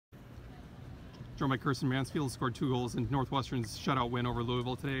joined by Kirsten Mansfield, scored 2 goals in Northwestern's shutout win over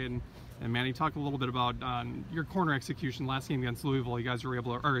Louisville today. And Manny, talk a little bit about your corner execution last game against Louisville. You guys were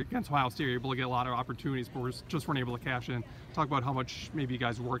able to, or against Ohio State, you were able to get a lot of opportunities, but just weren't able to cash in. Talk about how much maybe you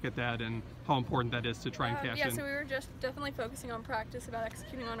guys work at that and how important that is to try and cash in. Yeah, so we were just definitely focusing on practice about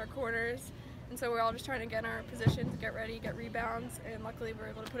executing on our corners. And so we're all just trying to get in our positions, get ready, get rebounds, and luckily we were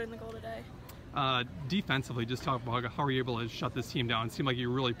able to put in the goal today. Defensively, just talk about how were you able to shut this team down? It seemed like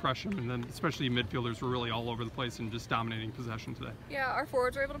you really pressed them, and then especially midfielders were really all over the place and just dominating possession today. Yeah, our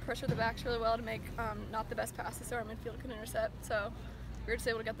forwards were able to pressure the backs really well to make not the best passes so our midfield could intercept. So we were just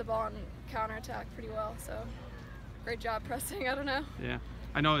able to get the ball and counterattack pretty well. So great job pressing, I don't know. Yeah.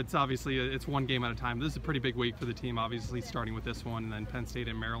 I know it's obviously it's one game at a time. This is a pretty big week for the team, obviously starting with this one and then Penn State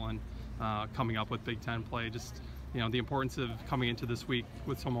and Maryland coming up with Big Ten play. Just the importance of coming into this week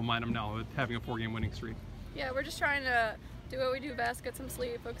with some momentum now, with having a 4-game winning streak. Yeah, we're just trying to do what we do best, get some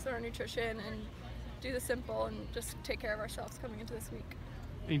sleep, focus on our nutrition, and do the simple and just take care of ourselves coming into this week.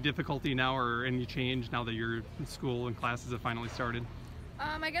 Any difficulty now or any change now that your school and classes have finally started?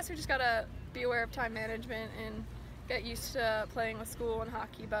 I guess we just got to be aware of time management and get used to playing with school and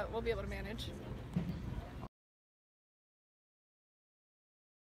hockey, but we'll be able to manage.